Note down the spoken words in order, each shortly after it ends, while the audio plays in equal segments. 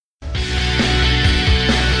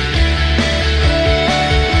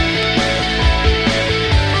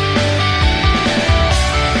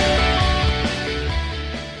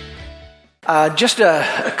Just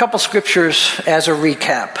a couple scriptures as a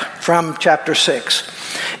recap from chapter 6.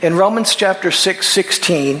 In Romans chapter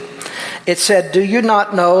 6:16, it said, "Do you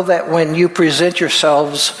not know that when you present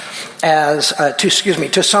yourselves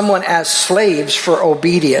to someone as slaves for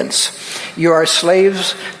obedience, you are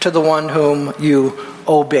slaves to the one whom you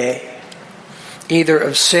obey, either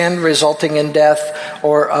of sin resulting in death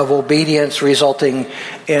or of obedience resulting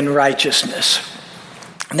in righteousness."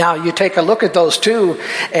 Now, you take a look at those two,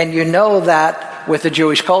 and you know that with the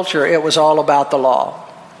Jewish culture, it was all about the law.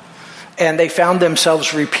 And they found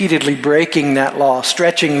themselves repeatedly breaking that law,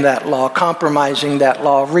 stretching that law, compromising that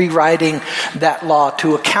law, rewriting that law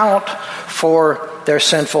to account for their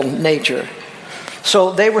sinful nature.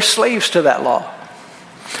 So they were slaves to that law.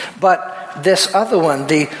 But this other one,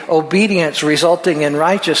 the obedience resulting in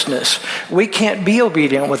righteousness, we can't be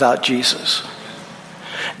obedient without Jesus.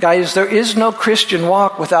 Guys, there is no Christian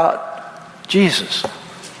walk without Jesus.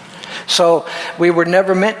 So we were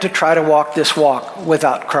never meant to try to walk this walk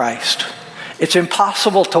without Christ. It's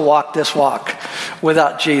impossible to walk this walk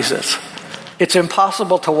without Jesus. It's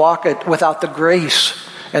impossible to walk it without the grace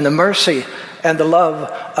and the mercy and the love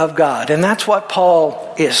of God. And that's what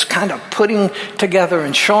Paul is kind of putting together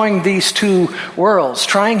and showing these two worlds,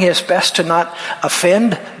 trying his best to not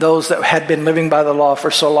offend those that had been living by the law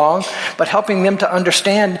for so long, but helping them to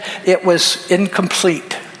understand it was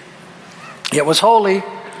incomplete. It was holy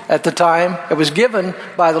at the time. It was given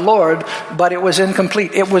by the Lord, but it was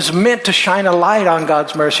incomplete. It was meant to shine a light on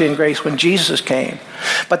God's mercy and grace when Jesus came.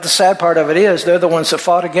 But the sad part of it is they're the ones that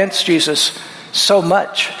fought against Jesus so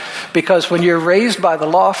much, because when you're raised by the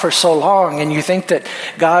law for so long and you think that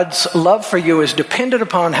God's love for you is dependent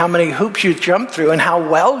upon how many hoops you jump through and how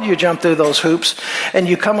well you jump through those hoops, and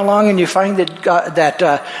you come along and you find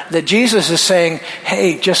that Jesus is saying,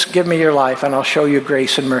 "Hey, just give me your life and I'll show you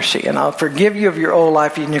grace and mercy, and I'll forgive you of your old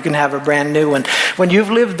life and you can have a brand new one." When you've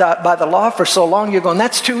lived by the law for so long, you're going,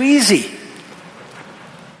 "That's too easy."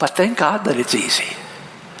 But thank God that it's easy.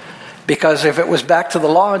 Because if it was back to the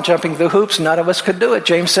law and jumping through hoops, none of us could do it.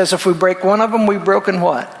 James says if we break one of them, we've broken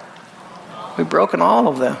what? We've broken all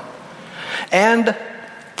of them. And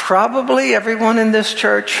probably everyone in this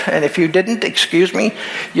church, and if you didn't, excuse me,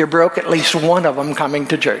 you broke at least one of them coming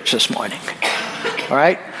to church this morning. All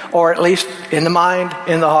right? Or at least in the mind,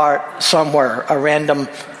 in the heart, somewhere, a random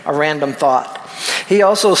thought. He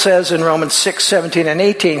also says in Romans 6:17 and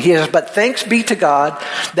 18, he says, "But thanks be to God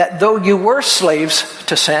that though you were slaves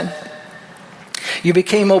to sin, you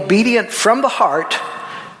became obedient from the heart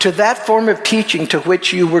to that form of teaching to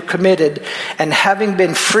which you were committed, and having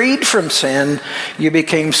been freed from sin, you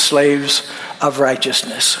became slaves of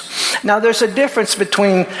righteousness." Now there's a difference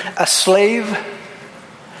between a slave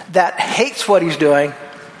that hates what he's doing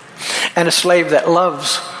and a slave that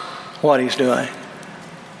loves what he's doing.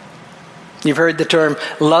 You've heard the term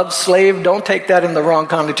love slave. Don't take that in the wrong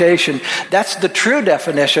connotation. That's the true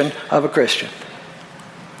definition of a Christian.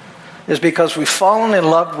 Is because we've fallen in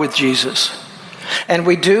love with Jesus. And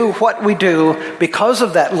we do what we do because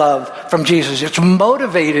of that love from Jesus. It's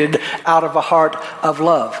motivated out of a heart of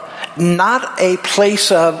love. Not a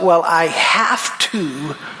place of, well, I have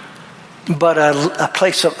to, but a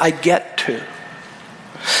place of I get to.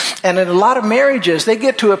 And in a lot of marriages, they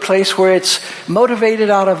get to a place where it's motivated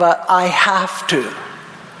out of a I have to.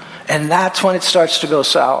 And that's when it starts to go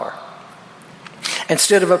sour.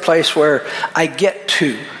 Instead of a place where I get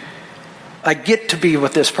to. I get to be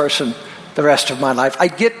with this person the rest of my life. I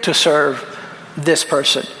get to serve this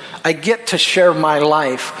person. I get to share my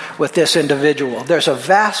life with this individual. There's a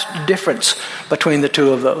vast difference between the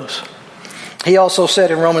two of those. He also said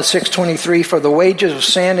in Romans 6:23, "For the wages of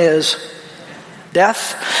sin is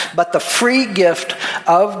death, but the free gift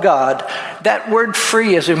of God." That word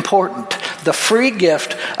free is important. The free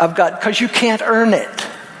gift of God, because you can't earn it.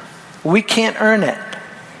 We can't earn it.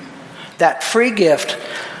 That free gift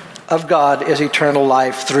of God is eternal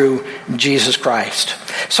life through Jesus Christ.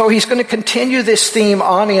 So he's going to continue this theme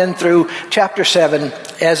on in through chapter 7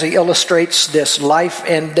 as he illustrates this life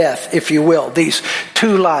and death, if you will, these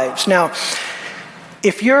two lives. Now,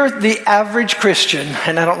 if you're the average Christian,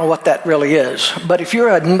 and I don't know what that really is, but if you're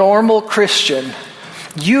a normal Christian,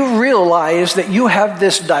 you realize that you have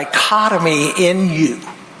this dichotomy in you.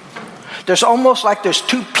 There's almost like there's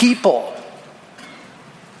two people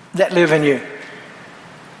that live in you.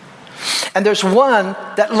 And there's one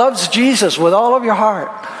that loves Jesus with all of your heart,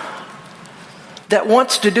 that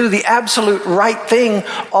wants to do the absolute right thing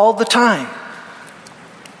all the time.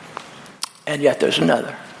 And yet there's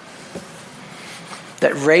another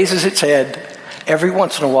that raises its head every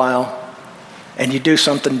once in a while, and you do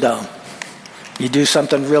something dumb. You do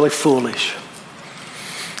something really foolish.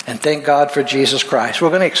 And thank God for Jesus Christ. We're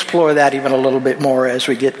going to explore that even a little bit more as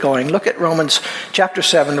we get going. Look at Romans chapter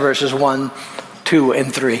 7, verses 1, 2,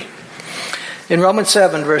 and 3. In Romans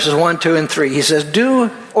 7, verses 1, 2, and 3, he says,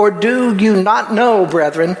 do you not know,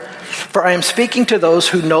 brethren, for I am speaking to those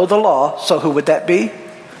who know the law. So who would that be?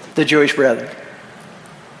 The Jewish brethren.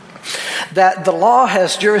 That the law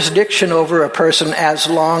has jurisdiction over a person as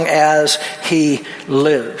long as he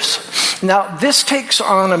lives. Now, this takes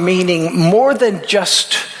on a meaning more than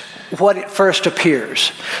just what it first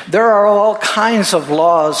appears. There are all kinds of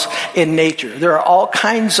laws in nature. There are all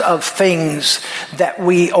kinds of things that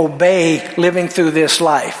we obey living through this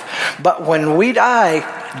life. But when we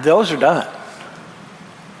die, those are done.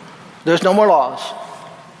 There's no more laws.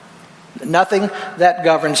 Nothing that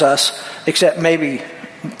governs us, except maybe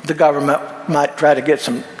the government might try to get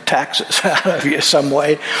some taxes out of you some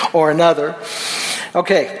way or another.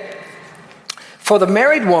 Okay. For the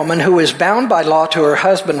married woman who is bound by law to her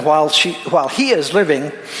husband while he is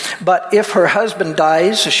living, but if her husband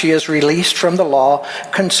dies, she is released from the law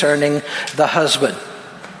concerning the husband.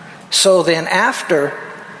 So then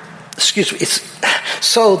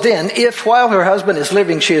if while her husband is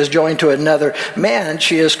living she is joined to another man,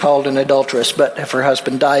 she is called an adulteress. But if her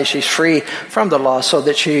husband dies, she's free from the law, so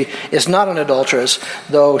that she is not an adulteress,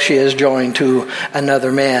 though she is joined to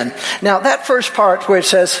another man. Now that first part where it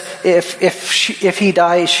says, if he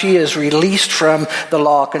dies, she is released from the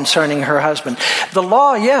law concerning her husband. The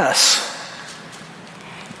law, yes,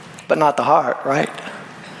 but not the heart, right?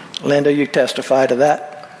 Linda, you testify to that.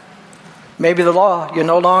 Maybe the law,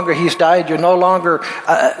 he's died, you're no longer,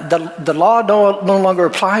 the law no longer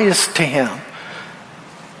applies to him.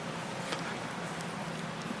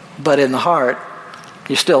 But in the heart,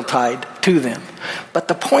 you're still tied to them. But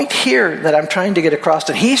the point here that I'm trying to get across,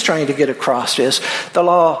 and he's trying to get across, is the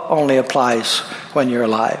law only applies when you're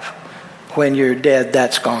alive. When you're dead,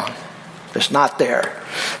 that's gone. It's not there.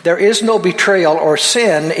 There is no betrayal or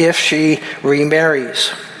sin if she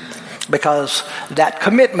remarries, because that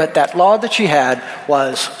commitment, that law that she had,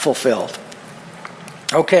 was fulfilled.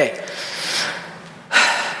 Okay.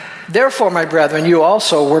 Therefore, my brethren, you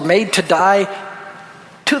also were made to die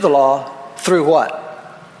to the law through what?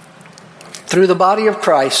 Through the body of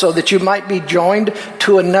Christ, so that you might be joined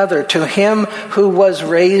to another, to him who was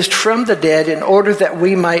raised from the dead, in order that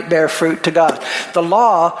we might bear fruit to God. The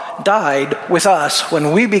law died with us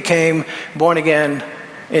when we became born again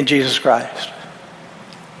in Jesus Christ.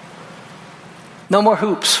 No more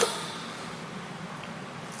hoops.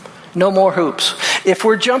 No more hoops. If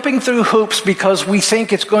we're jumping through hoops because we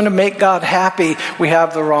think it's going to make God happy, we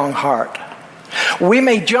have the wrong heart. We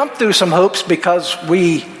may jump through some hoops because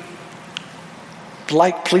we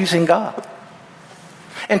like pleasing God.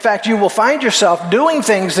 In fact, you will find yourself doing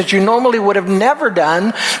things that you normally would have never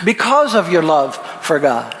done because of your love for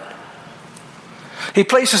God. He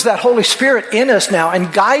places that Holy Spirit in us now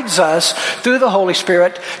and guides us through the Holy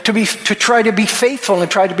Spirit to try to be faithful and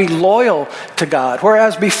try to be loyal to God.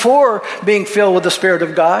 Whereas before being filled with the Spirit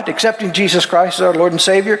of God, accepting Jesus Christ as our Lord and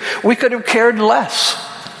Savior, we could have cared less.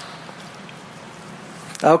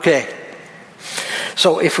 Okay.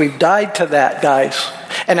 So if we've died to that, guys,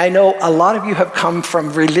 and I know a lot of you have come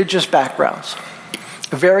from religious backgrounds,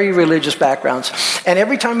 very religious backgrounds, and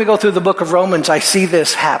every time we go through the book of Romans, I see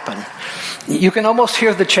this happen. You can almost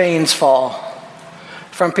hear the chains fall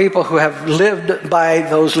from people who have lived by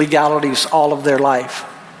those legalities all of their life.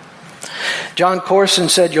 John Corson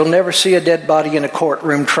said, you'll never see a dead body in a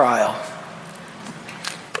courtroom trial.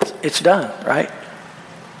 It's done, right?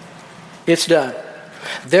 It's done.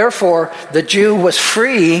 Therefore, the Jew was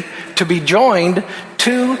free to be joined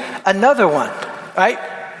to another one, right?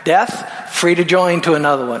 Death, free to join to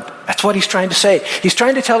another one. That's what he's trying to say. He's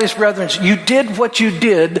trying to tell his brethren, you did what you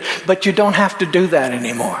did, but you don't have to do that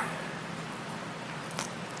anymore.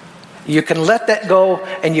 You can let that go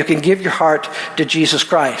and you can give your heart to Jesus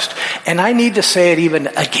Christ. And I need to say it even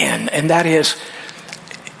again, and that is,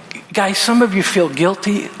 guys, some of you feel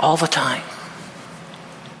guilty all the time.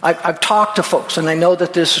 I've talked to folks, and I know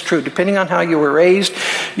that this is true. Depending on how you were raised,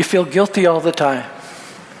 you feel guilty all the time.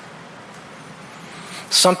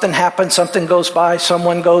 Something happens, something goes by,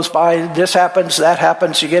 someone goes by, this happens, that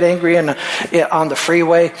happens, you get angry on the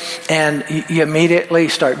freeway, and you immediately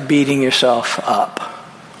start beating yourself up.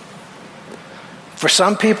 For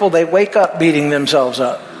some people, they wake up beating themselves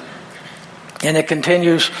up, and it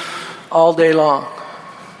continues all day long.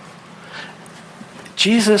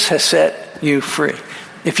 Jesus has set you free.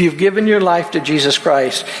 If you've given your life to Jesus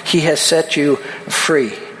Christ, He has set you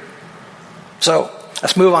free. So,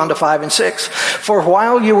 let's move on to 5 and 6. For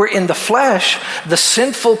while you were in the flesh, the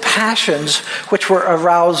sinful passions which were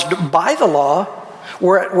aroused by the law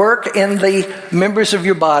were at work in the members of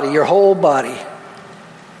your body, your whole body,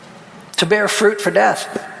 to bear fruit for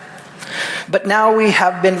death. But now we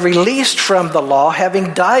have been released from the law,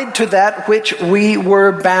 having died to that which we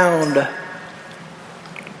were bound.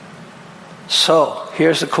 So,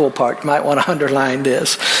 here's the cool part. You might want to underline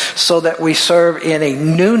this. So that we serve in a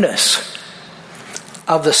newness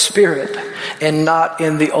of the Spirit and not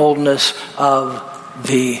in the oldness of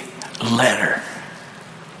the letter.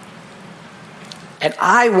 And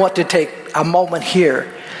I want to take a moment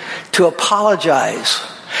here to apologize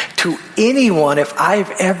to anyone if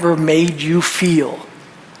I've ever made you feel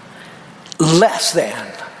less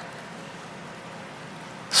than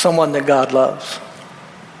someone that God loves.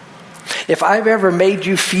 If I've ever made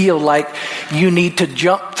you feel like you need to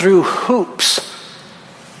jump through hoops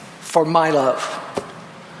for my love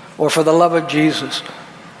or for the love of Jesus,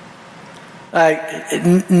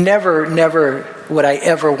 never would I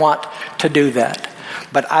ever want to do that.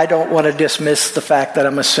 But I don't want to dismiss the fact that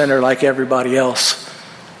I'm a sinner like everybody else.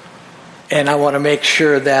 And I want to make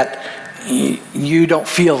sure that you don't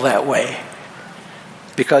feel that way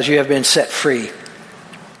because you have been set free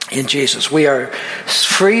in Jesus. We are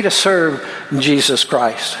free to serve Jesus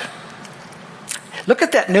Christ. Look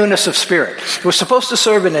at that newness of spirit. We're supposed to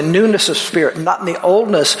serve in a newness of spirit, not in the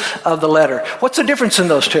oldness of the letter. What's the difference in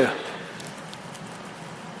those two?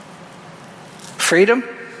 Freedom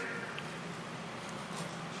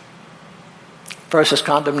versus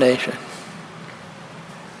condemnation.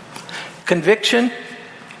 Conviction's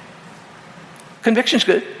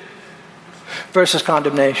good versus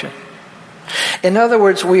condemnation. In other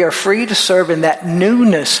words, we are free to serve in that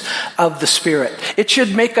newness of the Spirit. It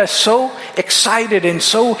should make us so excited and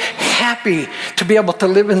so happy to be able to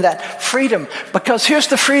live in that freedom. Because here's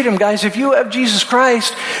the freedom, guys. If you have Jesus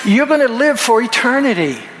Christ, you're going to live for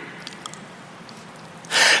eternity.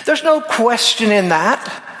 There's no question in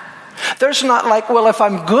that. There's not like, well, if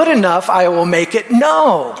I'm good enough, I will make it.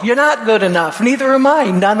 No, you're not good enough. Neither am I.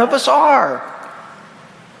 None of us are.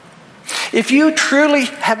 If you truly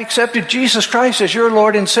have accepted Jesus Christ as your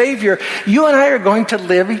Lord and Savior, you and I are going to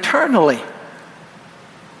live eternally.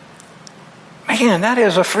 Man, that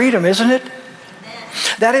is a freedom, isn't it?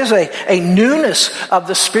 That is a newness of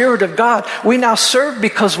the Spirit of God. We now serve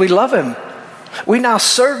because we love Him. We now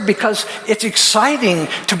serve because it's exciting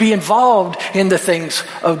to be involved in the things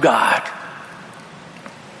of God.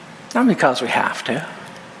 Not because we have to.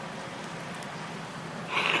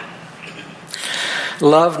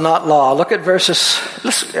 Love, not law. Look at verses.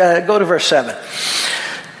 Let's go to verse 7.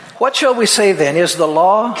 What shall we say then? Is the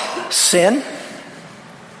law sin?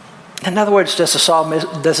 In other words, does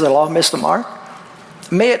the law miss the mark?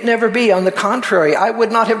 May it never be. On the contrary, I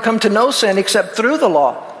would not have come to know sin except through the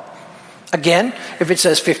law. Again, if it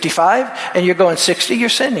says 55 and you're going 60, you're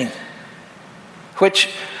sinning. Which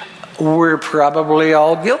we're probably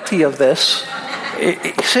all guilty of this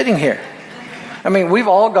sitting here. I mean, we've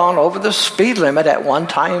all gone over the speed limit at one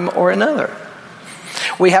time or another.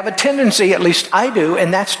 We have a tendency, at least I do,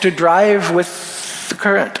 and that's to drive with the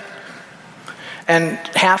current. And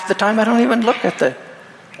half the time I don't even look at the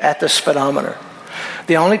speedometer.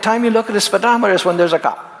 The only time you look at the speedometer is when there's a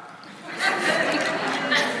cop.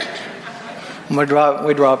 We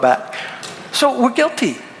draw it back. So we're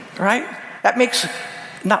guilty, right? That makes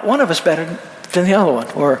not one of us better than the other one.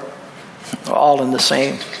 We're all in the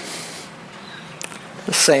same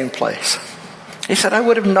place. He said, I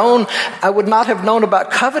would not have known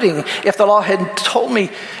about coveting if the law had told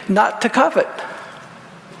me not to covet.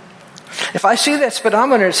 If I see that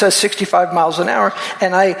speedometer, it says 65 miles an hour,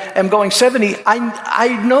 and I am going 70, I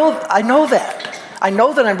know that. I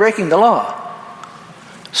know that I'm breaking the law.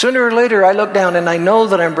 Sooner or later, I look down and I know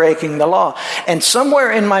that I'm breaking the law. And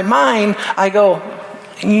somewhere in my mind, I go,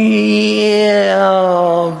 yeah,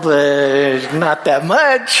 but not that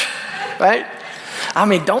much, right? I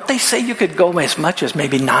mean, don't they say you could go as much as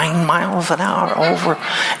maybe 9 miles an hour over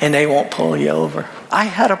and they won't pull you over? I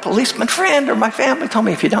had a policeman friend or my family told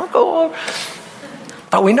me, if you don't go over.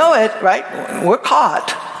 But we know it, right? We're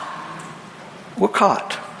caught.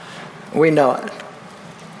 We know it.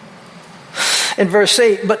 In verse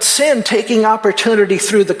 8, but sin, taking opportunity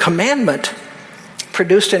through the commandment,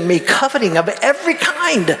 produced in me coveting of every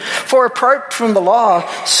kind. For apart from the law,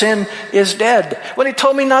 sin is dead. When he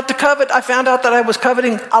told me not to covet, I found out that I was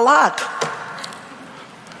coveting a lot.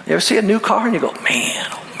 You ever see a new car and you go, man,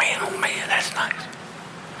 that's nice.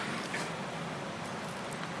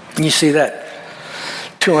 And you see that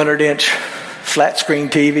 200-inch flat screen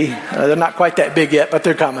TV. They're not quite that big yet, but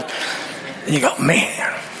they're coming. And you go,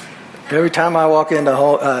 man, Every time I walk into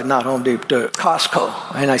not Home Depot,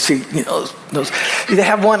 Costco, and I see, those, they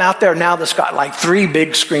have one out there now that's got like 3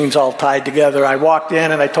 big screens all tied together. I walked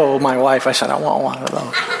in and I told my wife, I said, I want one of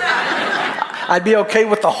those. I'd be okay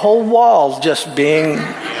with the whole wall just being,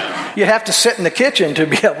 you'd have to sit in the kitchen to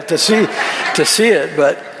be able to see it,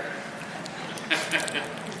 but.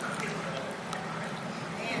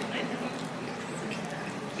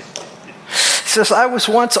 It says, I was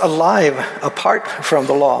once alive apart from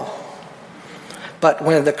the law. But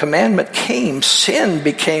when the commandment came, sin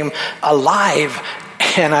became alive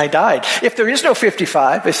and I died. If there is no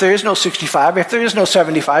 55, if there is no 65, if there is no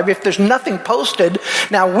 75, if there's nothing posted,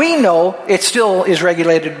 now we know it still is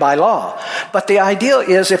regulated by law. But the idea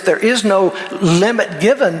is if there is no limit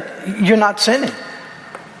given, you're not sinning.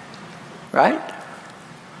 Right?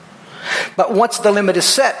 But once the limit is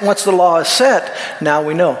set, once the law is set, now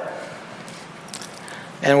we know.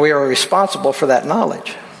 And we are responsible for that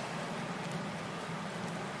knowledge.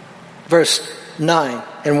 Verse 9,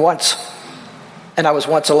 and I was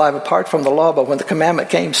once alive apart from the law, but when the commandment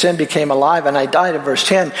came, sin became alive, and I died. In verse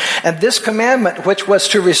 10, and this commandment, which was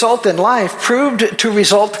to result in life, proved to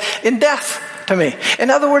result in death to me. In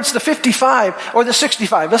other words, the 55 or the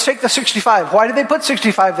 65. Let's take the 65. Why did they put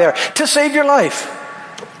 65 there? To save your life.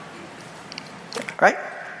 Right?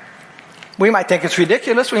 We might think it's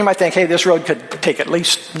ridiculous. We might think, hey, this road could take at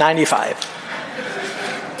least 95.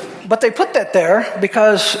 But they put that there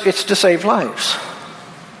because it's to save lives.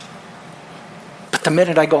 But the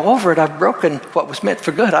minute I go over it, I've broken what was meant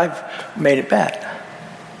for good. I've made it bad.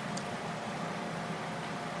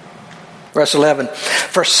 Verse 11.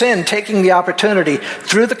 For sin, taking the opportunity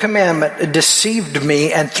through the commandment, deceived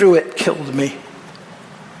me, and through it killed me.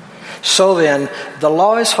 So then, the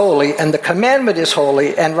law is holy, and the commandment is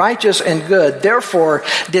holy, and righteous and good. Therefore,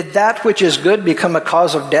 did that which is good become a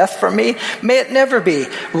cause of death for me? May it never be.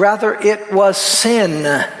 Rather, it was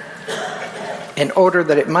sin, in order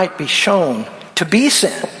that it might be shown to be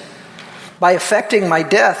sin, by effecting my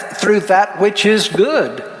death through that which is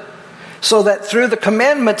good. So that through the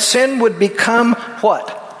commandment, sin would become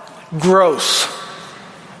what? Gross.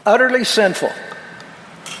 Utterly sinful.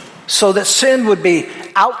 So that sin would be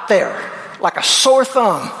out there like a sore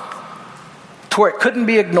thumb to where it couldn't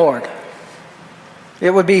be ignored. It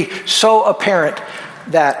would be so apparent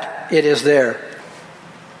that it is there.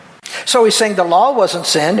 So he's saying the law wasn't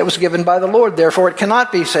sin. It was given by the Lord. Therefore, it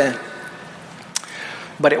cannot be sin.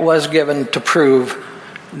 But it was given to prove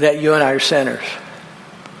that you and I are sinners.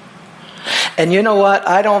 And you know what?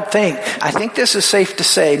 I think this is safe to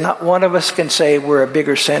say, not one of us can say we're a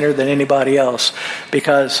bigger sinner than anybody else.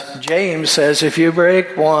 Because James says, if you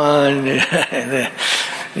break one, there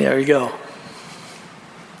you go.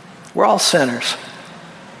 We're all sinners.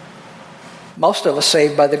 Most of us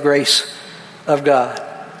saved by the grace of God.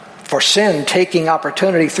 For sin, taking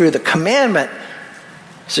opportunity through the commandment,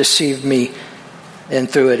 deceived me, and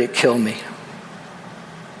through it killed me.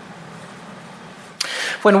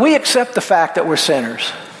 When we accept the fact that we're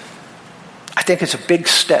sinners, I think it's a big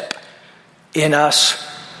step in us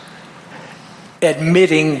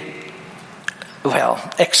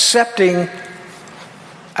accepting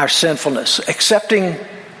our sinfulness, accepting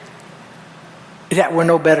that we're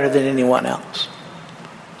no better than anyone else.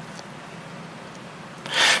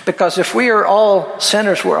 Because if we are all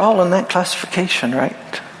sinners, we're all in that classification, right?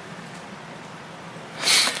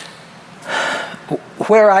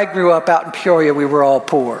 Where I grew up out in Peoria, we were all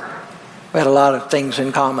poor. We had a lot of things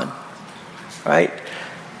in common, right?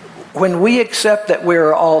 When we accept that we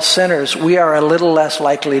are all sinners, we are a little less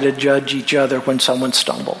likely to judge each other when someone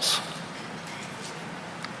stumbles.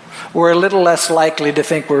 We're a little less likely to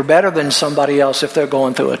think we're better than somebody else if they're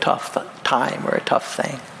going through a tough time or a tough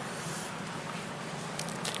thing.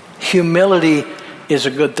 Humility is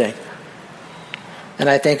a good thing. And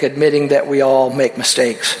I think admitting that we all make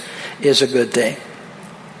mistakes is a good thing.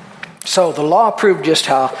 So the law proved just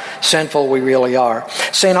how sinful we really are.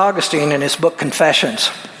 St. Augustine, in his book Confessions,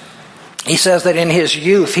 he says that in his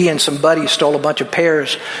youth, he and some buddies stole a bunch of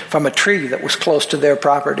pears from a tree that was close to their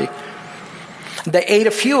property. They ate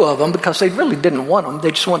a few of them because they really didn't want them. They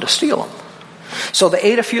just wanted to steal them. So they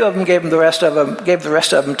ate a few of them, gave the rest of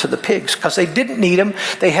them to the pigs because they didn't need them.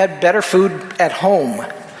 They had better food at home.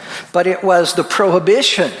 But it was the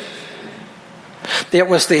prohibition. It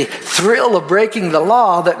was the thrill of breaking the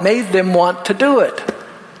law that made them want to do it.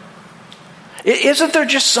 Isn't there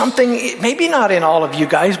just something, maybe not in all of you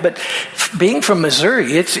guys, but being from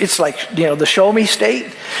Missouri, it's like, the show me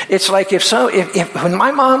state. It's like if when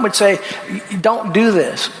my mom would say, don't do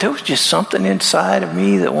this, there was just something inside of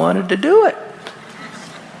me that wanted to do it.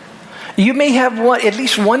 You may have at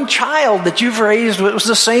least one child that you've raised that was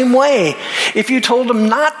the same way. If you told them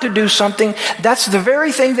not to do something, that's the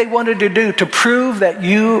very thing they wanted to do, to prove that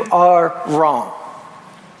you are wrong.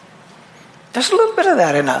 There's a little bit of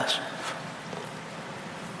that in us.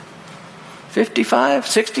 55,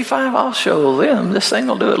 65, I'll show them. This thing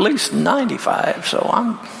will do at least 95.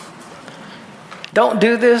 So don't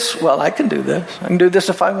do this. Well, I can do this. I can do this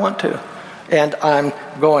if I want to. And I'm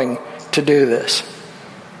going to do this.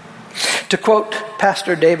 To quote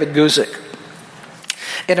Pastor David Guzik,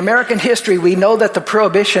 in American history, we know that the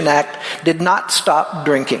Prohibition Act did not stop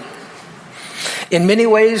drinking. In many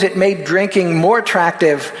ways, it made drinking more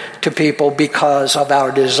attractive to people because of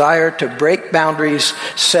our desire to break boundaries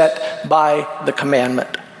set by the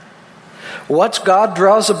commandment. Once God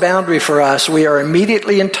draws a boundary for us, we are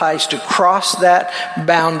immediately enticed to cross that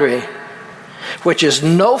boundary, which is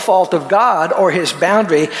no fault of God or his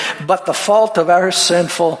boundary, but the fault of our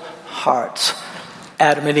sinful hearts,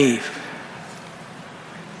 Adam and Eve.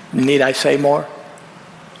 Need I say more?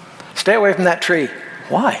 Stay away from that tree.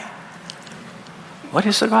 Why? What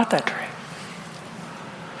is it about that tree?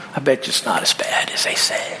 I bet it's not as bad as they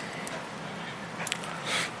say.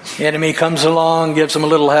 The enemy comes along, gives them a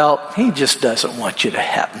little help. He just doesn't want you to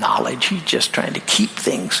have knowledge. He's just trying to keep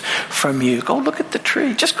things from you. Go look at the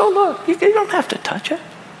tree. Just go look. You don't have to touch it.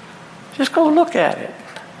 Just go look at it.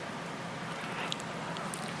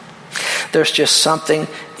 There's just something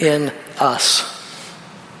in us.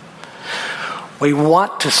 We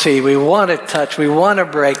want to see, we want to touch, we want to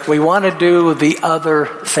break, we want to do the other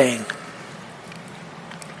thing.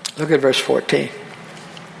 Look at verse 14.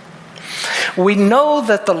 We know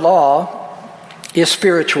that the law is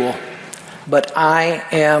spiritual, but I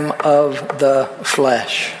am of the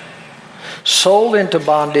flesh, sold into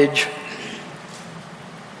bondage,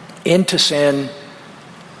 into sin,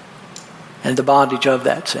 and the bondage of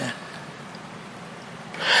that sin.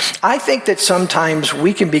 I think that sometimes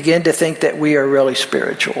we can begin to think that we are really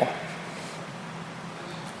spiritual.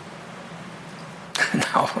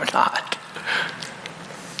 No, we're not.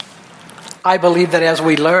 I believe that as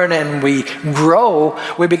we learn and we grow,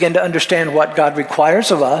 we begin to understand what God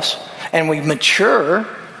requires of us, and we mature.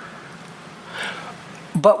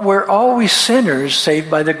 But we're always sinners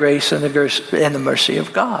saved by the grace and the mercy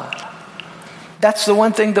of God. That's the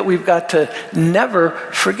one thing that we've got to never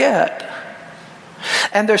forget.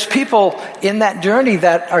 And there's people in that journey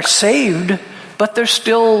that are saved, but they're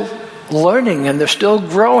still learning and they're still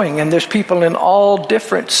growing, and there's people in all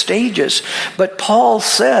different stages. But Paul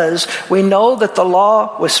says, we know that the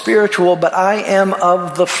law was spiritual, but I am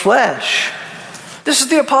of the flesh. This is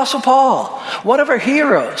the Apostle Paul, one of our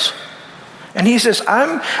heroes. And he says,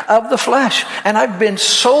 I'm of the flesh, and I've been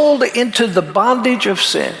sold into the bondage of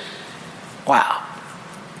sin. Wow.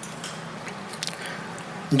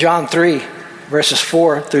 John 3. Verses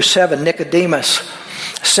 4 through 7, Nicodemus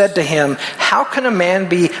said to him, how can a man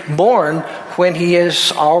be born when he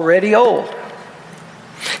is already old?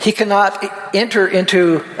 He cannot enter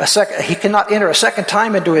a second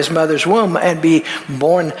time into his mother's womb and be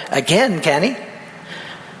born again, can he?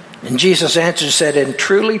 And Jesus answered and said, and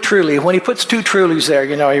truly, truly, when he puts two trulies there,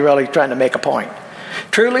 he's really trying to make a point.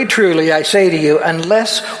 Truly, truly, I say to you,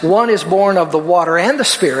 unless one is born of the water and the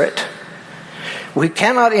Spirit, we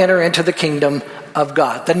cannot enter into the kingdom of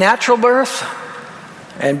God. The natural birth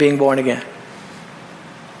and being born again.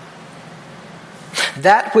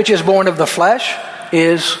 That which is born of the flesh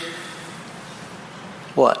is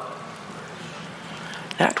what?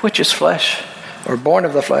 That which is flesh, or born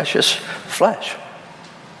of the flesh, is flesh.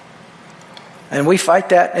 And we fight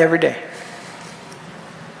that every day.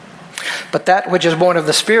 But that which is born of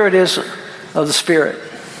the Spirit is of the Spirit.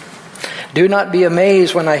 Do not be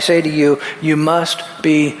amazed when I say to you, you must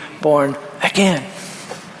be born again.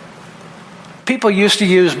 People used to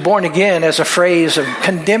use born again as a phrase of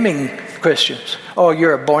condemning Christians. Oh,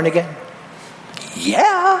 you're a born again? Yeah,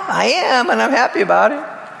 I am, and I'm happy about it.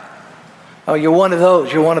 Oh, you're one of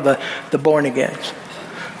those. You're one of the born agains.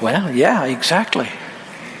 Well, yeah, exactly.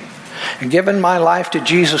 And given my life to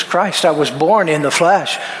Jesus Christ, I was born in the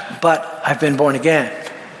flesh, but I've been born again.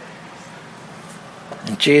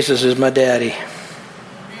 And Jesus is my daddy.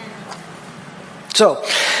 So,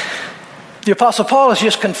 the Apostle Paul is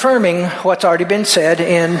just confirming what's already been said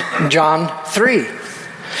in John 3.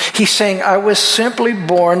 He's saying, I was simply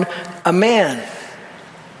born a man.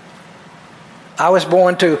 I was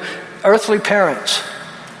born to earthly parents.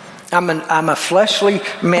 I'm a fleshly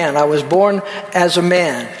man. I was born as a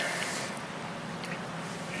man.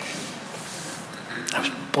 I was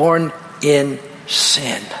born in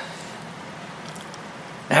sin.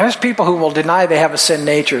 Now, there's people who will deny they have a sin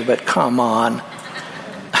nature, but come on.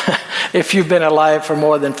 If you've been alive for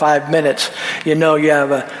more than 5 minutes, you know you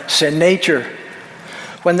have a sin nature.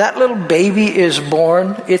 When that little baby is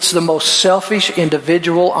born, it's the most selfish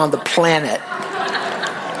individual on the planet.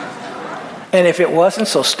 And if it wasn't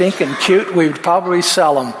so stinking cute, we would probably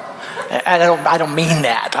sell them. I don't mean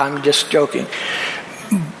that. I'm just joking.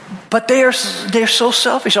 But they're so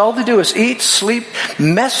selfish. All they do is eat, sleep,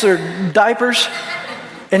 mess their diapers,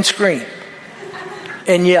 and scream,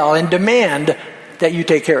 and yell, and demand that you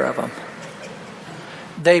take care of them.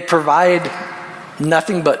 They provide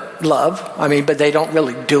nothing but love. But they don't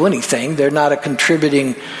really do anything. They're not a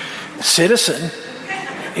contributing citizen,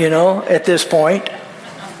 at this point.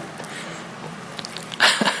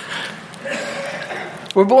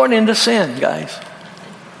 We're born into sin, guys.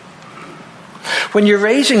 When you're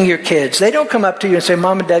raising your kids, they don't come up to you and say,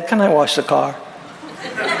 Mom and Dad, can I wash the car?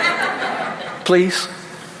 Please?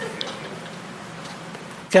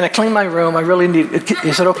 Can I clean my room? I really need...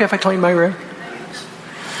 Is it okay if I clean my room?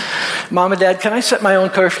 Mom and Dad, can I set my own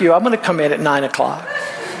curfew? I'm going to come in at 9 o'clock.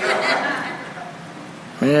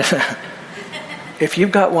 If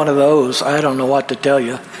you've got one of those, I don't know what to tell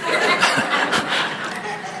you.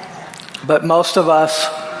 But most of us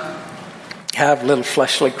have little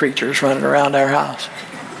fleshly creatures running around our house.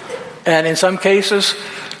 And in some cases,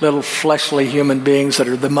 little fleshly human beings that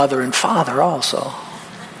are the mother and father also.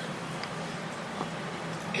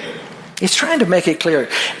 He's trying to make it clear.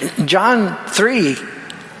 John 3,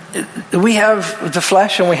 we have the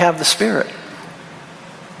flesh and we have the spirit.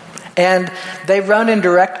 And they run in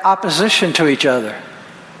direct opposition to each other.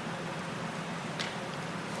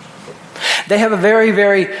 They have a very,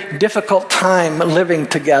 very difficult time living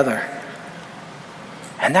together.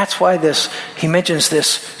 And that's why he mentions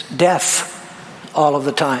this death all of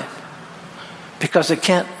the time. Because they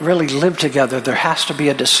can't really live together. There has to be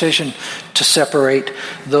a decision to separate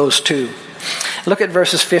those two. Look at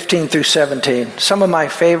verses 15 through 17. Some of my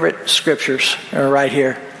favorite scriptures are right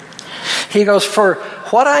here. He goes, for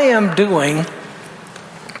what I am doing,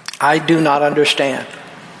 I do not understand.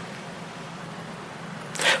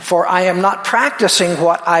 For I am not practicing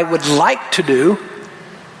what I would like to do,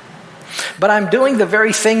 but I'm doing the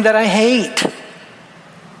very thing that I hate.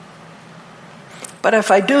 But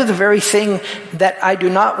if I do the very thing that I do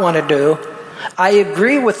not want to do, I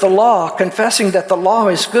agree with the law, confessing that the law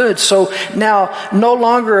is good. So now no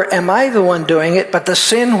longer am I the one doing it, but the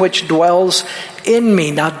sin which dwells in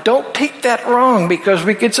me. Now don't take that wrong, because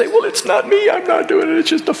we could say, well, it's not me, I'm not doing it. It's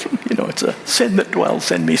just it's a sin that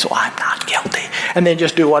dwells in me, so I'm not guilty. And then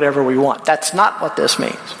just do whatever we want. That's not what this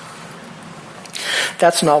means.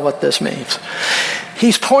 That's not what this means.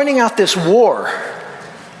 He's pointing out this war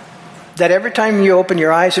that every time you open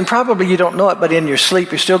your eyes, and probably you don't know it, but in your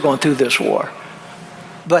sleep you're still going through this war.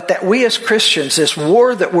 But that we as Christians, this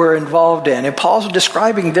war that we're involved in, and Paul's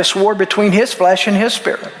describing this war between his flesh and his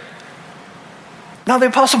spirit. Now the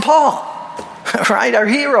Apostle Paul, right, our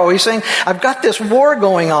hero, he's saying, I've got this war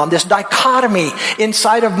going on, this dichotomy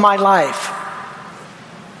inside of my life.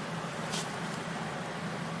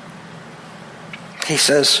 He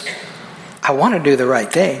says, I want to do the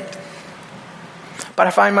right thing, but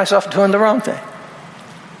I find myself doing the wrong thing.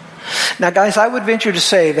 Now, guys, I would venture to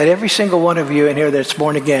say that every single one of you in here that's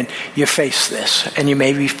born again, you face this. And you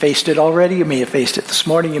may have faced it already. You may have faced it this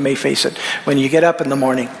morning. You may face it when you get up in the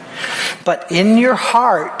morning. But in your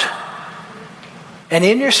heart and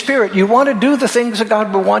in your spirit, you want to do the things that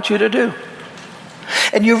God would want you to do.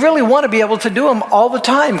 And you really want to be able to do them all the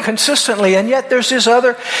time, consistently. And yet there's this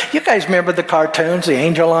other... You guys remember the cartoons, the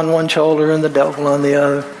angel on one shoulder and the devil on the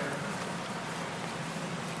other?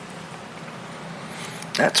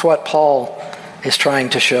 That's what Paul is trying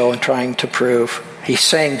to show and trying to prove. He's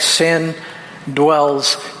saying sin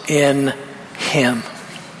dwells in him.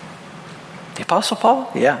 The Apostle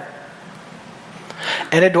Paul? Yeah.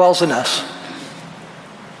 And it dwells in us.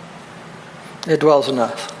 It dwells in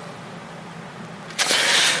us.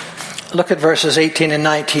 Look at verses 18 and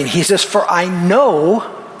 19. He says, for I know...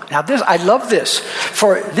 Now this, I love this.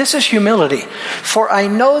 For this is humility. For I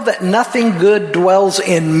know that nothing good dwells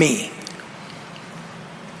in me.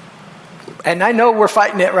 And I know we're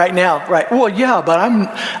fighting it right now, right? Well, yeah, but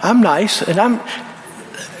I'm nice, and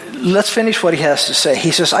let's finish what he has to say. He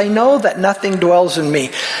says, I know that nothing dwells in me,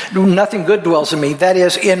 nothing good dwells in me, that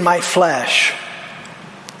is, in my flesh.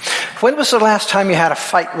 When was the last time you had a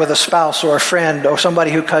fight with a spouse or a friend or somebody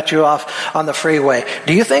who cut you off on the freeway?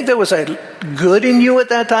 Do you think there was a good in you at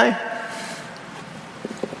that time?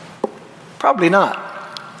 Probably not.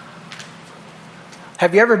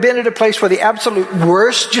 Have you ever been at a place where the absolute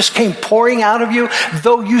worst just came pouring out of you,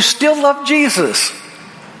 though you still love Jesus?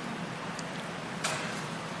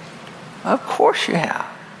 Of course you have.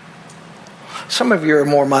 Some of you are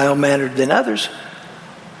more mild-mannered than others.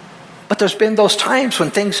 But there's been those times when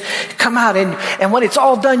things come out, and when it's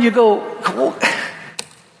all done, you go,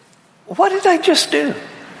 what did I just do?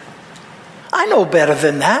 I know better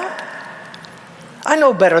than that. I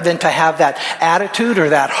know better than to have that attitude or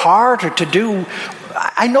that heart or to do.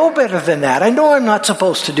 I know better than that. I know I'm not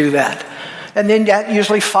supposed to do that. And then that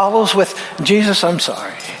usually follows with, Jesus, I'm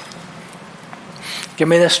sorry. Give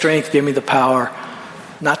me the strength, give me the power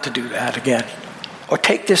not to do that again. Or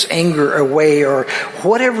take this anger away, or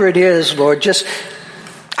whatever it is, Lord. Just,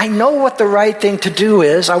 I know what the right thing to do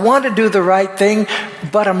is. I want to do the right thing,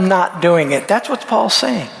 but I'm not doing it. That's what Paul's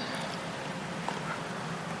saying.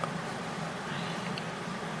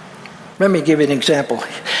 Let me give you an example.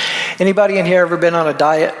 Anybody in here ever been on a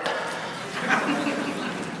diet?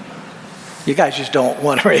 You guys just don't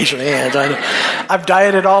want to raise your hands. I've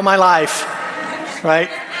dieted all my life, right?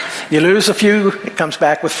 You lose a few, it comes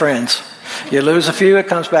back with friends. You lose a few, it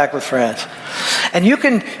comes back with friends. And you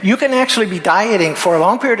can actually be dieting for a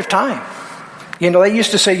long period of time. You know, they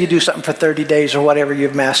used to say you do something for 30 days or whatever,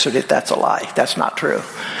 you've mastered it. That's a lie. That's not true.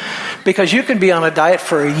 Because you can be on a diet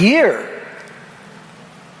for a year.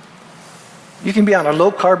 You can be on a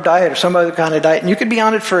low-carb diet or some other kind of diet, and you can be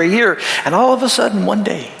on it for a year, and all of a sudden, one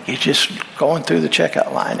day, you're just going through the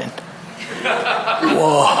checkout line, and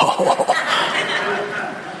whoa.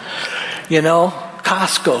 You know,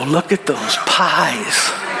 Costco, look at those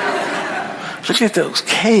pies. Look at those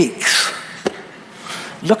cakes.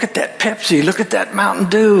 Look at that Pepsi. Look at that Mountain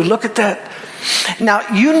Dew. Look at that. Now,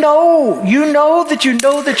 you know that you're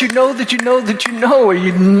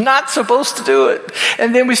not supposed to do it.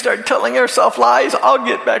 And then we start telling ourselves lies. I'll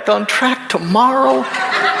get back on track tomorrow.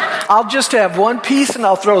 I'll just have one piece and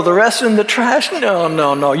I'll throw the rest in the trash.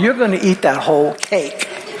 No. You're going to eat that whole cake.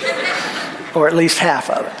 Or at least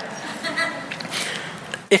half of it.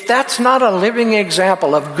 If that's not a living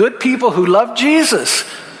example of good people who love Jesus,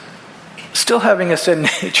 still having a sin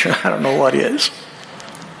nature, I don't know what is.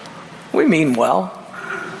 We mean well.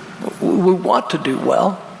 We want to do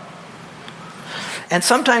well. And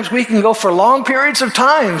sometimes we can go for long periods of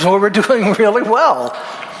times where we're doing really well.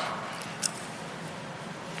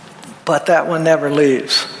 But that one never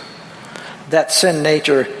leaves. That sin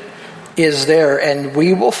nature is there, and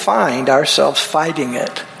we will find ourselves fighting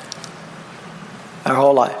it our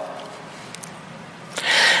whole life.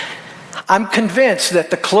 I'm convinced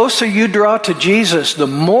that the closer you draw to Jesus, the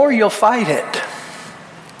more you'll fight it.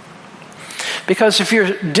 Because if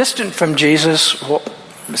you're distant from Jesus, well,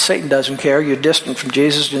 Satan doesn't care. You're distant from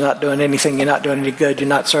Jesus. You're not doing anything. You're not doing any good. You're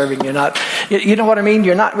not serving. You know what I mean?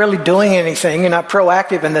 You're not really doing anything. You're not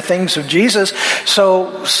proactive in the things of Jesus.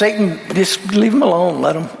 So Satan, just leave them alone.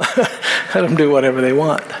 Let them do whatever they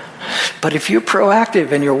want. But if you're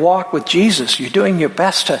proactive in your walk with Jesus, you're doing your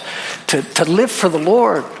best to live for the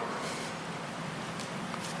Lord,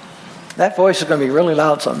 that voice is going to be really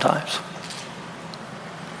loud sometimes.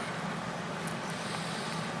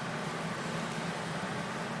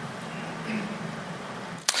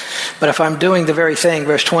 But if I'm doing the very thing,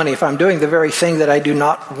 verse 20, if I'm doing the very thing that I do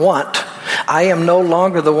not want, I am no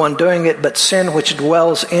longer the one doing it, but sin which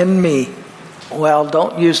dwells in me. Well,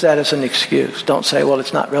 don't use that as an excuse. Don't say, well,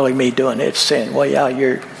 it's not really me doing it, it's sin. Well, yeah,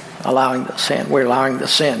 you're allowing the sin. We're allowing the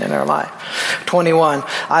sin in our life. 21,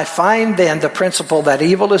 I find then the principle that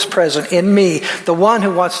evil is present in me, the one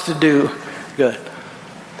who wants to do good.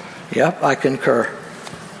 Yep, I concur.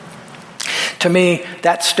 To me,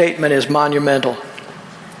 that statement is monumental.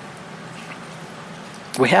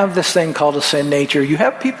 We have this thing called a sin nature. You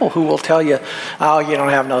have people who will tell you, oh, you don't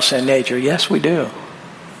have no sin nature. Yes, we do.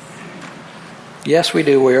 Yes, we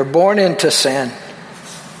do. We are born into sin.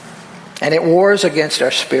 And it wars against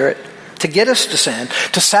our spirit to get us to sin,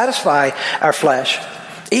 to satisfy our flesh.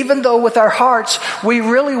 Even though with our hearts, we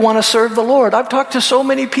really want to serve the Lord. I've talked to so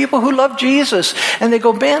many people who love Jesus, and they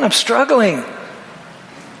go, man, I'm struggling.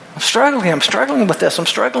 I'm struggling with this. I'm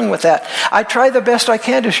struggling with that. I try the best I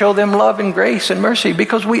can to show them love and grace and mercy,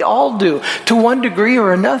 because we all do. To one degree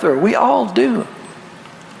or another, we all do.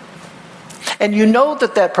 And you know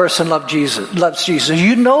that person loves Jesus.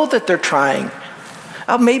 You know that they're trying.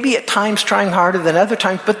 Maybe at times trying harder than other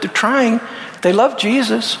times, but they're trying. They love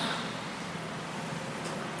Jesus.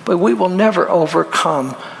 But we will never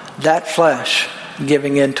overcome that flesh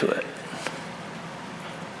giving into it.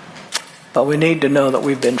 But we need to know that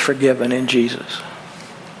we've been forgiven in Jesus.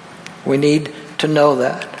 We need to know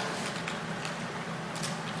that.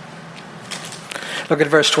 Look at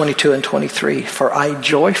verse 22 and 23. For I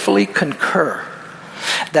joyfully concur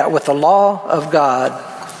that with the law of God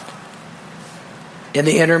in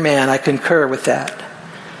the inner man, I concur with that.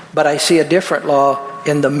 But I see a different law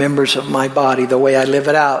in the members of my body, the way I live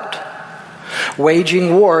it out.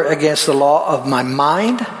 Waging war against the law of my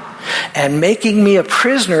mind and making me a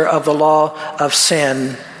prisoner of the law of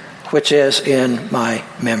sin, which is in my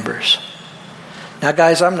members. Now,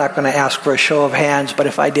 guys, I'm not going to ask for a show of hands, but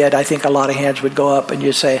if I did, I think a lot of hands would go up and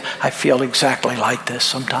you'd say, I feel exactly like this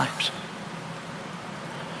sometimes.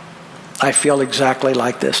 I feel exactly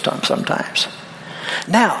like this sometimes.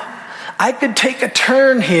 Now, I could take a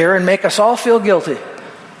turn here and make us all feel guilty.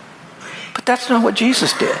 But that's not what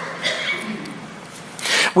Jesus did.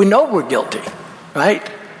 We know we're guilty, right?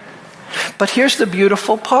 But here's the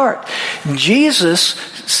beautiful part. Jesus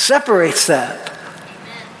separates that.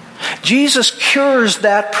 Jesus cures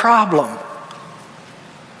that problem.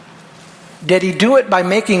 Did he do it by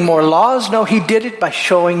making more laws? No, he did it by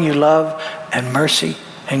showing you love and mercy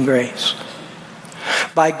and grace.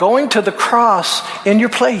 By going to the cross in your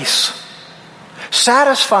place,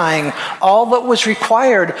 satisfying all that was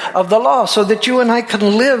required of the law so that you and I can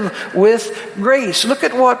live with grace. Look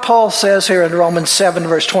at what Paul says here in Romans 7,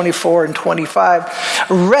 verse 24 and 25.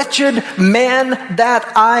 Wretched man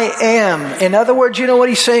that I am. In other words, you know what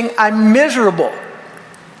he's saying? I'm miserable.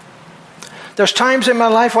 There's times in my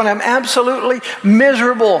life when I'm absolutely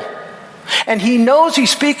miserable. And he knows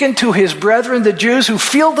he's speaking to his brethren, the Jews, who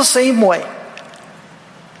feel the same way.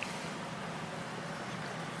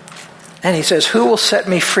 And he says, who will set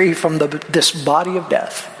me free from this body of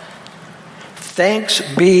death? Thanks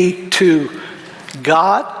be to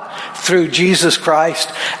God through Jesus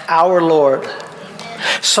Christ our Lord.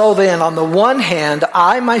 So then, on the one hand,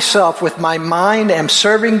 I myself with my mind am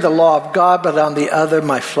serving the law of God, but on the other,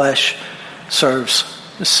 my flesh serves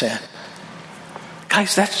the sin.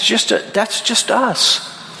 Guys, that's just us.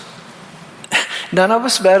 None of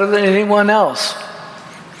us better than anyone else.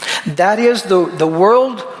 That is the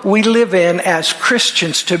world we live in as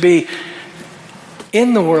Christians, to be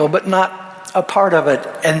in the world but not a part of it.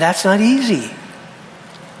 And that's not easy.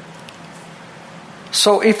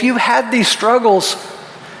 So if you've had these struggles,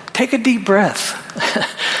 take a deep breath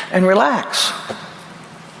and relax.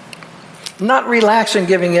 Not relax and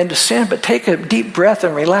giving in to sin, but take a deep breath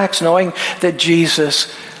and relax, knowing that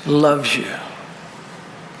Jesus loves you.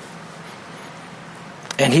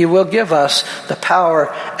 And he will give us the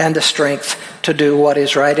power and the strength to do what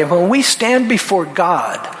is right. And when we stand before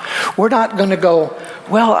God, we're not going to go,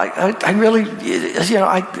 well, I really,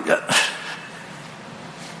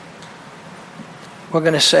 we're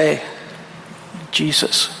going to say,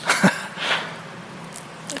 Jesus.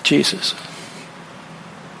 Jesus.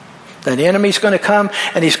 Then the enemy's going to come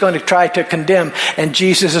and he's going to try to condemn. And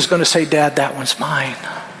Jesus is going to say, Dad, that one's mine.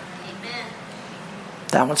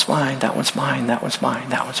 That one's mine, that one's mine, that one's mine,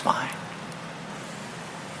 that one's mine.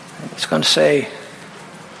 And he's going to say,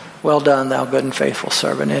 well done, thou good and faithful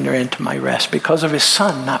servant, enter into my rest. Because of his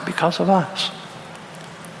Son, not because of us.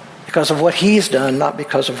 Because of what he's done, not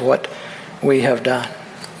because of what we have done.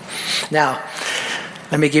 Now,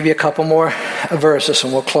 let me give you a couple more verses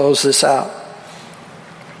and we'll close this out.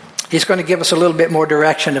 He's going to give us a little bit more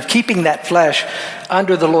direction of keeping that flesh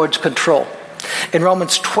under the Lord's control. In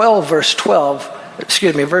Romans 12, verse 12,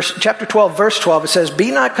 chapter 12, verse 12, it says,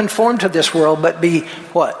 be not conformed to this world, but be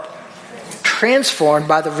what? Transformed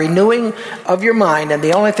by the renewing of your mind. And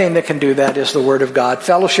the only thing that can do that is the Word of God.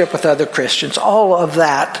 Fellowship with other Christians. All of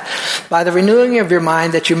that. By the renewing of your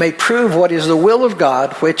mind, that you may prove what is the will of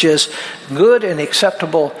God, which is good and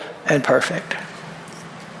acceptable and perfect.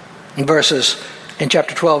 In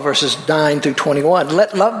chapter 12, verses 9 through 21.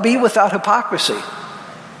 Let love be without hypocrisy.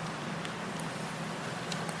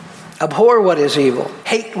 Abhor what is evil.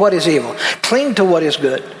 Hate what is evil. Cling to what is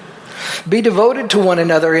good. Be devoted to one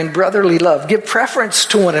another in brotherly love. Give preference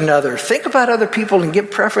to one another. Think about other people and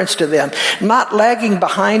give preference to them. Not lagging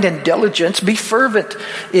behind in diligence. Be fervent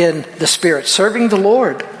in the Spirit, serving the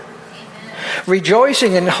Lord.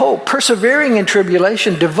 Rejoicing in hope, persevering in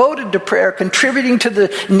tribulation, devoted to prayer, contributing to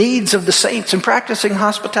the needs of the saints, and practicing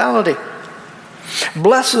hospitality.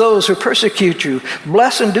 Bless those who persecute you.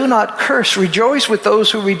 Bless and do not curse. Rejoice with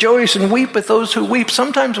those who rejoice and weep with those who weep.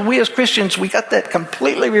 Sometimes we as Christians, we got that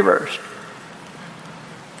completely reversed.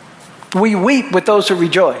 We weep with those who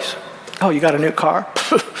rejoice. Oh, you got a new car?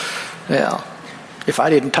 Yeah. If I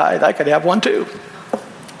didn't tithe, I could have one too.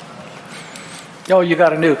 Oh, you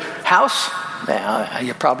got a new house? Yeah,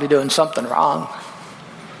 you're probably doing something wrong.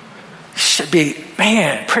 Should be,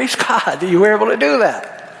 man, praise God that you were able to do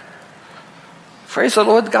that. Praise the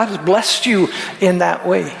Lord, God has blessed you in that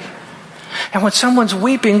way. And when someone's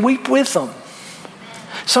weeping, weep with them.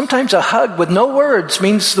 Sometimes a hug with no words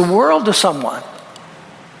means the world to someone.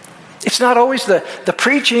 It's not always the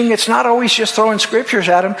preaching. It's not always just throwing scriptures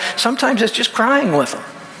at them. Sometimes it's just crying with them.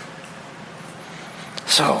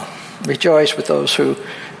 So, rejoice with those who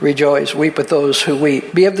rejoice. Weep with those who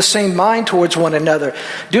weep. Be of the same mind towards one another.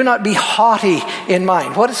 Do not be haughty in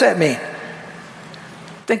mind. What does that mean?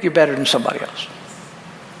 Think you're better than somebody else.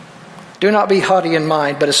 Do not be haughty in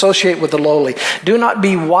mind, but associate with the lowly. Do not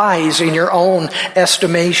be wise in your own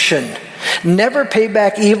estimation. Never pay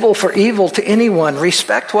back evil for evil to anyone.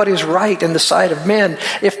 Respect what is right in the sight of men.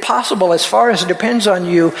 If possible, as far as it depends on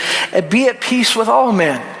you, be at peace with all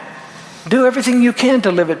men. Do everything you can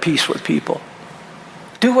to live at peace with people.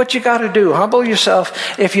 Do what you got to do. Humble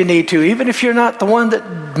yourself if you need to. Even if you're not the one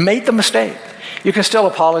that made the mistake, you can still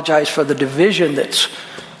apologize for the division that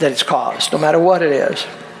it's caused, no matter what it is.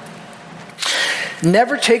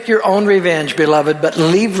 Never take your own revenge, beloved, but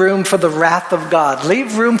leave room for the wrath of God.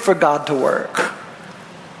 Leave room for God to work.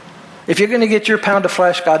 If you're going to get your pound of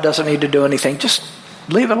flesh, God doesn't need to do anything. Just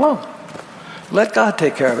leave it alone. Let God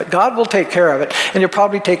take care of it. God will take care of it. And He'll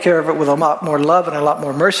probably take care of it with a lot more love and a lot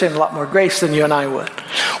more mercy and a lot more grace than you and I would.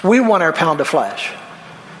 We want our pound of flesh.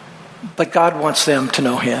 But God wants them to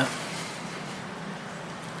know Him.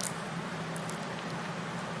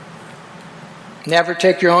 Never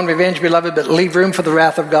take your own revenge, beloved, but leave room for the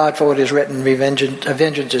wrath of God, for it is written,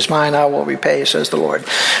 vengeance is mine, I will repay, says the Lord.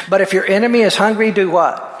 But if your enemy is hungry, do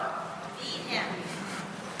what? Feed him.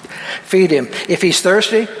 Feed him. If he's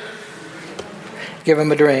thirsty, give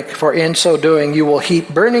him a drink, for in so doing you will heap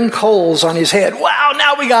burning coals on his head. Wow,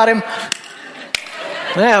 now we got him.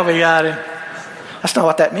 Now we got him. That's not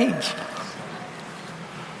what that means.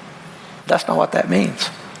 That's not what that means.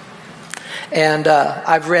 And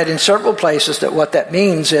I've read in several places that what that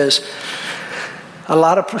means is a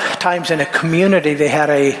lot of times in a community they had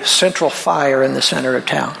a central fire in the center of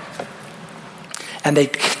town. And they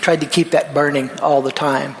tried to keep that burning all the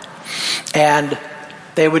time. And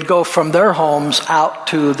they would go from their homes out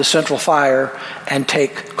to the central fire and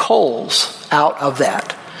take coals out of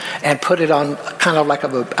that and put it on kind of like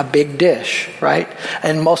a big dish, right?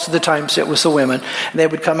 And most of the times it was the women. They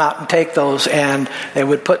would come out and take those and they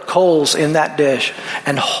would put coals in that dish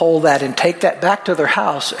and hold that and take that back to their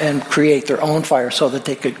house and create their own fire so that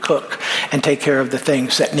they could cook and take care of the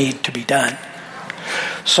things that need to be done.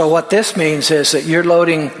 So what this means is that you're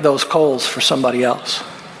loading those coals for somebody else.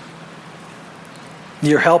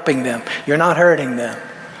 You're helping them. You're not hurting them.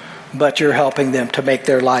 But you're helping them to make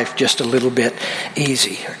their life just a little bit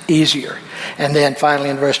easier. And then finally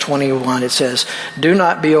in verse 21 it says, do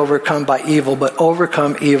not be overcome by evil, but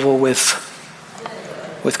overcome evil with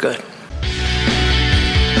good.